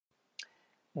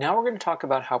Now we're going to talk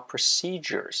about how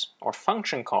procedures, or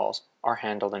function calls, are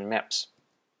handled in MIPS.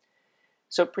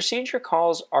 So procedure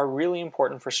calls are really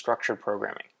important for structured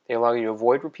programming. They allow you to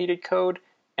avoid repeated code,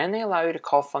 and they allow you to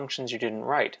call functions you didn't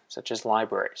write, such as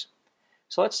libraries.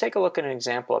 So let's take a look at an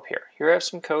example up here. Here I have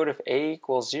some code if a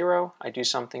equals 0, I do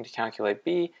something to calculate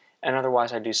b, and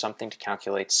otherwise I do something to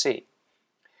calculate c.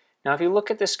 Now if you look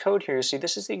at this code here, you see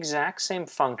this is the exact same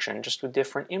function, just with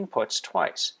different inputs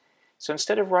twice. So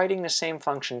instead of writing the same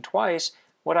function twice,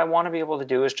 what I want to be able to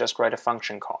do is just write a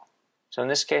function call. So in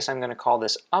this case, I'm going to call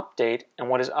this update, and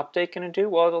what is update going to do?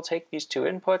 Well, it'll take these two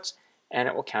inputs, and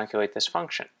it will calculate this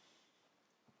function.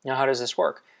 Now how does this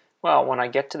work? Well, when I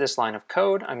get to this line of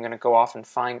code, I'm going to go off and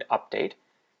find update.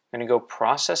 I'm going to go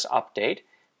process update.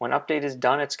 When update is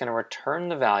done, it's going to return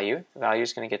the value. The value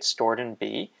is going to get stored in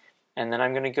B, and then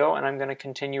I'm going to go and I'm going to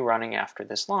continue running after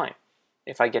this line.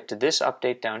 If I get to this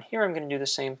update down here, I'm going to do the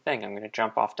same thing. I'm going to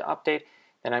jump off to update,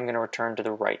 then I'm going to return to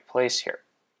the right place here.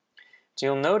 So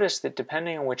you'll notice that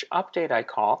depending on which update I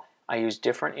call, I use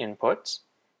different inputs,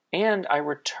 and I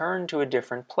return to a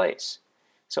different place.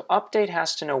 So update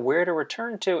has to know where to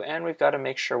return to, and we've got to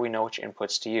make sure we know which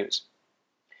inputs to use.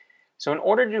 So in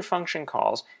order to do function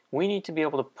calls, we need to be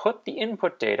able to put the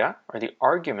input data, or the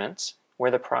arguments,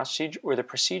 where the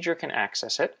procedure can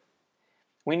access it.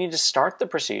 We need to start the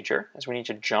procedure, as we need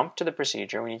to jump to the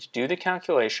procedure. We need to do the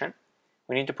calculation.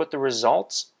 We need to put the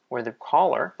results where the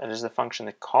caller, that is the function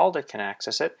that called it, can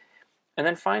access it. And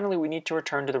then finally, we need to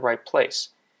return to the right place.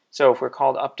 So if we're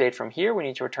called update from here, we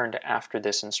need to return to after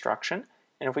this instruction.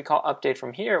 And if we call update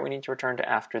from here, we need to return to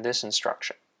after this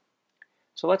instruction.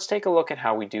 So let's take a look at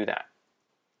how we do that.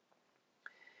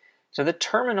 So the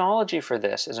terminology for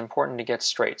this is important to get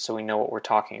straight so we know what we're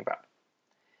talking about.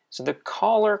 So the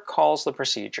caller calls the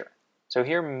procedure. So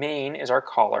here main is our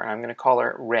caller, and I'm going to call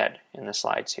her red in the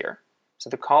slides here. So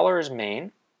the caller is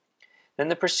main. Then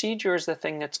the procedure is the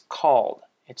thing that's called.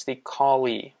 It's the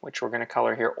callee, which we're going to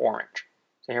color here orange.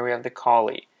 So here we have the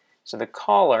callee. So the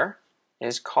caller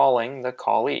is calling the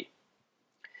callee.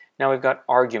 Now we've got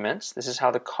arguments. This is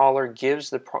how the caller gives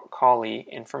the callee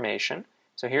information.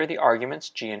 So here are the arguments,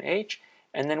 G and H.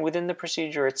 And then within the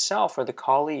procedure itself, or the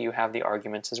callee, you have the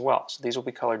arguments as well. So these will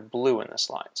be colored blue in the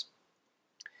slides.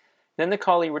 Then the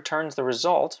callee returns the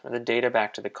result, or the data,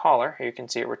 back to the caller. Here you can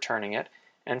see it returning it.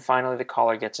 And finally the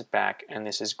caller gets it back, and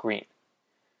this is green.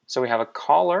 So we have a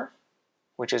caller,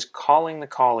 which is calling the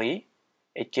callee.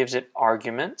 It gives it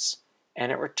arguments,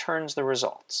 and it returns the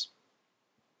results.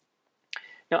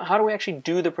 Now how do we actually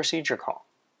do the procedure call?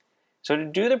 So to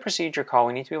do the procedure call,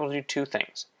 we need to be able to do two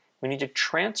things. We need to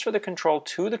transfer the control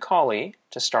to the callee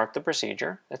to start the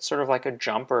procedure. That's sort of like a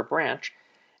jump or a branch.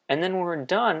 And then when we're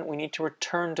done, we need to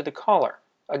return to the caller.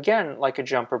 Again, like a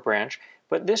jump or branch,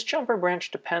 but this jump or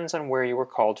branch depends on where you were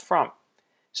called from.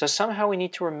 So somehow we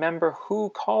need to remember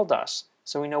who called us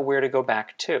so we know where to go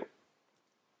back to.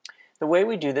 The way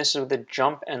we do this is with the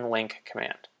jump and link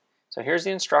command. So here's the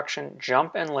instruction,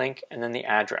 jump and link, and then the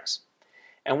address.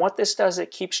 And what this does, it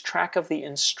keeps track of the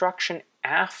instruction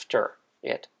after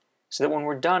it, so that when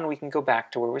we're done, we can go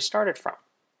back to where we started from.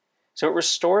 So it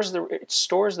stores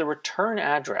the return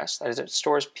address, that is, it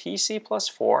stores PC plus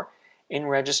 4 in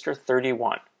register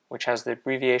 31, which has the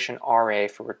abbreviation RA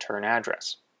for return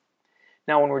address.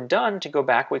 Now when we're done, to go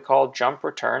back, we call jump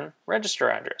return register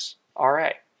address,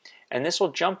 RA. And this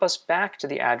will jump us back to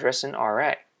the address in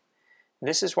RA.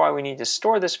 This is why we need to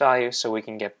store this value so we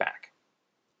can get back.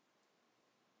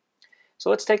 So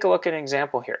let's take a look at an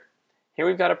example here. Here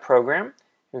we've got a program.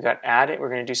 We've got add it. We're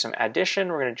going to do some addition.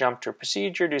 We're going to jump to a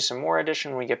procedure, do some more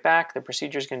addition. When we get back, the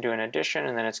procedure is going to do an addition,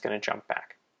 and then it's going to jump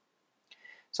back.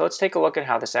 So let's take a look at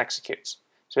how this executes.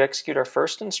 So we execute our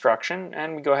first instruction,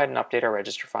 and we go ahead and update our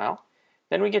register file.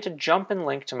 Then we get to jump and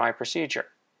link to my procedure.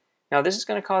 Now this is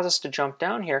going to cause us to jump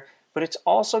down here, but it's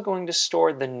also going to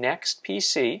store the next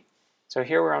PC. So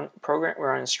here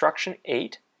we're on instruction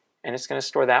 8, and it's going to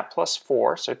store that plus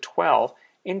 4, so 12,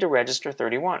 into register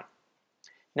 31.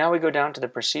 Now we go down to the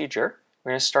procedure.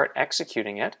 We're going to start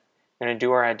executing it. We're going to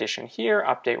do our addition here,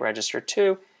 update register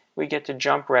 2. We get to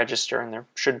jump register, and there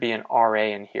should be an RA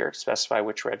in here to specify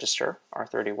which register,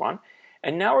 R31.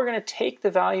 And now we're going to take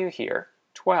the value here,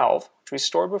 12, which we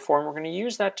stored before, and we're going to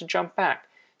use that to jump back.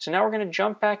 So now we're going to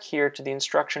jump back here to the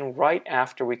instruction right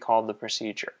after we called the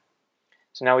procedure.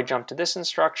 So now we jump to this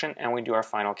instruction, and we do our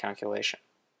final calculation.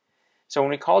 So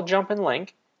when we call jump and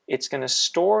link, it's going to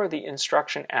store the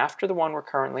instruction after the one we're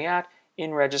currently at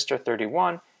in register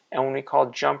 31, and when we call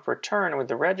jump return with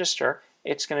the register,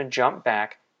 it's going to jump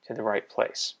back to the right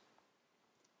place.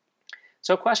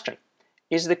 So question,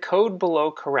 is the code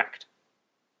below correct?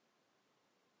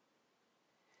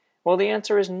 Well, the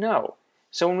answer is no.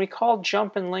 So when we call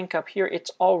jump and link up here,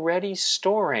 it's already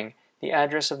storing the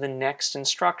address of the next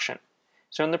instruction.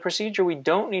 So in the procedure, we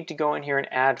don't need to go in here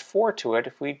and add 4 to it.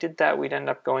 If we did that, we'd end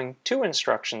up going 2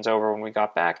 instructions over when we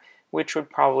got back, which would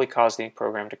probably cause the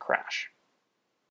program to crash.